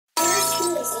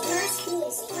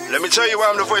Let me tell you why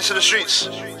I'm the voice of the streets.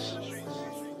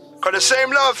 Cause the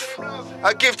same love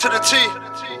I give to the T,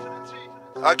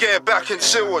 I get it back in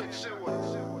Silwood.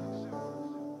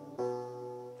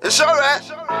 It's alright.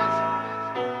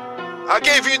 I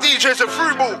gave you DJs a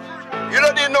free ball. You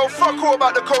don't didn't know fuck all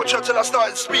about the culture till I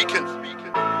started speaking.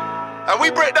 And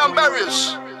we break down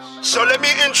barriers. So let me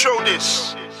intro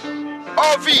this.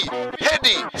 RV,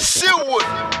 Headie, Silwood.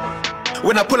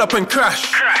 When I pull up and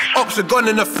crash, ops are gone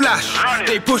in a flash.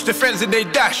 They push the fence and they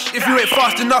dash. If you ain't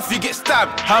fast enough, you get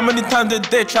stabbed. How many times did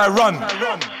they try run?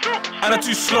 And I'm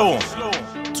too slow.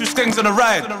 Two skanks on a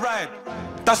ride.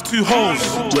 That's two hoes.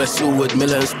 We're Silwood,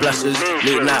 Miller and splashes.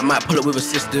 Late night might pull up with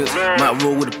assistance. Might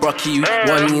roll with a brocky.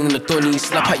 One lean in the Tony,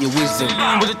 slap out your wisdom.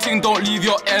 With the ting, don't leave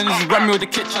your ends. Ram me with the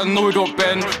kitchen, no it don't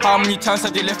bend. How many times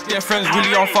have they left their friends?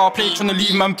 Really on foul play, trying to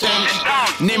leave man bench.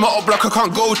 Name an up block I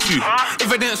can't go to.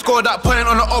 If I didn't score that point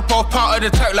on the up, I'll part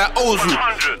of the track like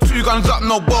Ozu. 2 guns up,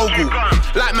 no bogle.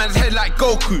 Light man's head like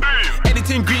Goku.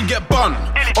 Anything green get bun.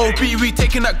 OB, we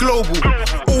taking that global.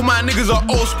 All my niggas are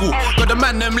old school. Got the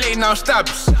man them laying down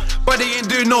stabs, but they ain't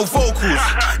doing no vocals.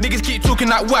 Niggas keep talking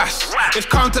that was. It's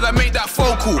counter that make that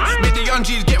focal. Make the young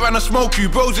G's get round and smoke you.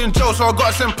 Bros in jail, so I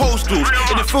gotta send postals.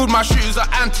 In the field, my shooters are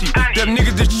anti. Them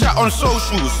niggas just chat on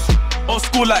socials. Old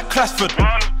school like Clashford.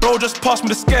 Bro just passed me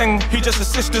the skeng. He just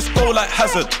assists this goal like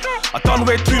Hazard. I done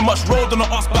way too much road on the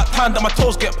arse, back time that my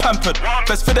toes get pampered.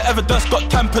 Best for the evidence got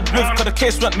tampered with, cause the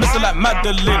case went missing like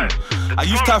Madeline. I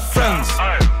used to have friends,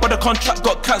 but the contract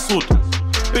got cancelled.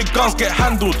 Big guns get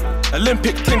handled,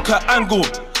 Olympic tinker angle.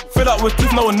 Fill up with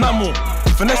teeth, no enamel.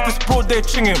 Finesse this broad day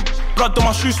chinging. Blood on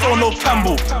my shoes, so no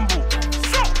Campbell.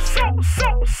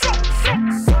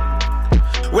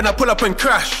 When I pull up and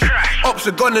crash, ops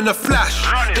are gone in a flash.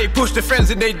 They push the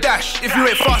fence and they dash. If you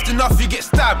ain't fast enough, you get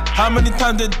stabbed. How many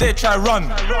times did they try run?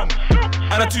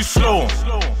 And I'm too slow.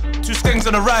 Two skanks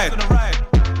on a ride.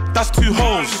 That's two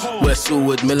hoes. We're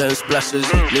Silwood, Miller and splashes.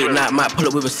 Late night might pull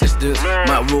up with assistance.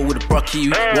 Might roll with a brocky.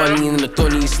 One lean in the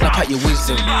Tony, slap out your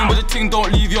wisdom. With the ting,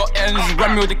 don't leave your ends.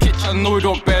 Ram me with the kitchen, no it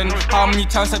don't bend. How many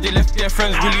times have they left their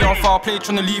friends? Really on foul play,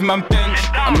 trying to leave man bench.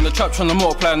 I'm in the trap trying to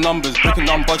multiply numbers. Breaking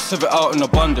down budgets, serve it out in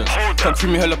abundance. Can't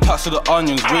treat me hella packs of the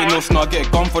onions. Way no snow, I get a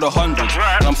gun for the hundreds.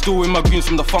 And I'm still with my greens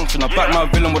from the function. I back my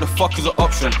villain, what the fuck is the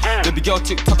option? Baby girl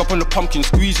tick tuck up on the pumpkin.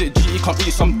 Squeeze it, GE can't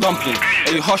eat some dumpling.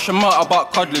 Hey, hush your mouth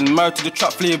about cuddling. Married to the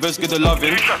trap flavors, get the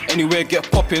loving. Anywhere get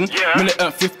popping.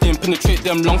 Militant 15, penetrate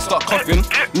them long, start coughing.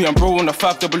 Me and bro on the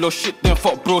 500 shit, then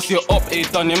fuck bro, see up, A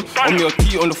done him. On me a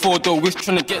T on the 4-door, wish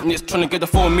trying to get nits, trying to get the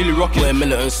 4 milli rocket. We're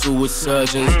militant Silwood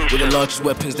surgeons. With the largest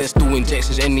weapons, there's still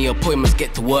injections. Any appointments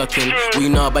get to working. We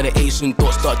know about the Asian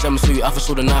dot start jamming, so you have to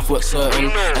saw the knife work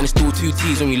certain. And it's still 2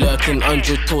 T's when we lurking.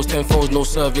 100 toes, 10 phones, no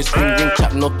service. Ring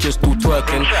clap, Nokia, still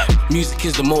twerking. Music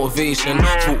is the motivation.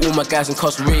 For all my guys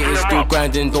incarcerated, still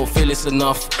grinding, don't feel it's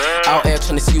enough. Out here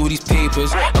trying to see all these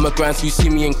papers. I'm a grind so you see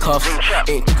me in cuffs.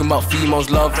 Ain't talking about females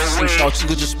love. Sing shout,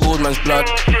 children just spilled man's blood.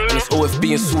 And it's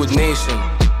OFB and Silwood Nation.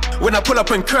 When I pull up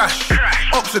and crash,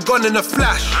 ops are gone in a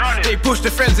flash. They push the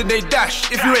fence and they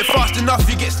dash. If you ain't fast enough,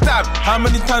 you get stabbed. How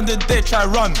many times did they try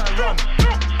run?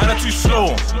 And I'm too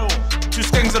slow. Two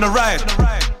skanks on a ride.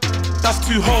 That's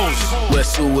two hoes. We're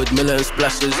Silwood, Miller and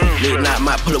splashes. Late night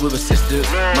might pull up with assistance.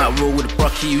 Might roll with a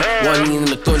brocky. One lean in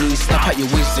the Tony, slap out your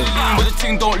wisdom. With the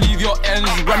ting, don't leave your ends.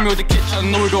 Ram me with the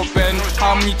kitchen, no it don't bend.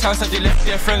 How many times have they left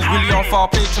their friends? Really on foul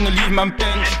play, trying to leave man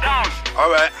bench.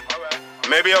 Alright,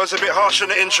 maybe I was a bit harsh in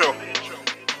the intro.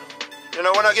 You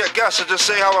know, when I get gas, I just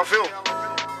say how I feel.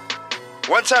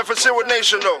 One time for Silwood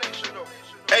Nation though.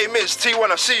 Hey Miss T1,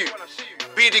 I see you.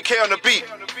 BDK on the beat,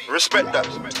 respect that.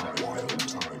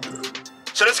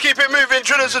 So let's keep it moving,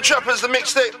 drillers and trappers, the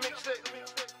mixtape.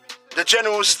 The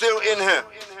general's still in here.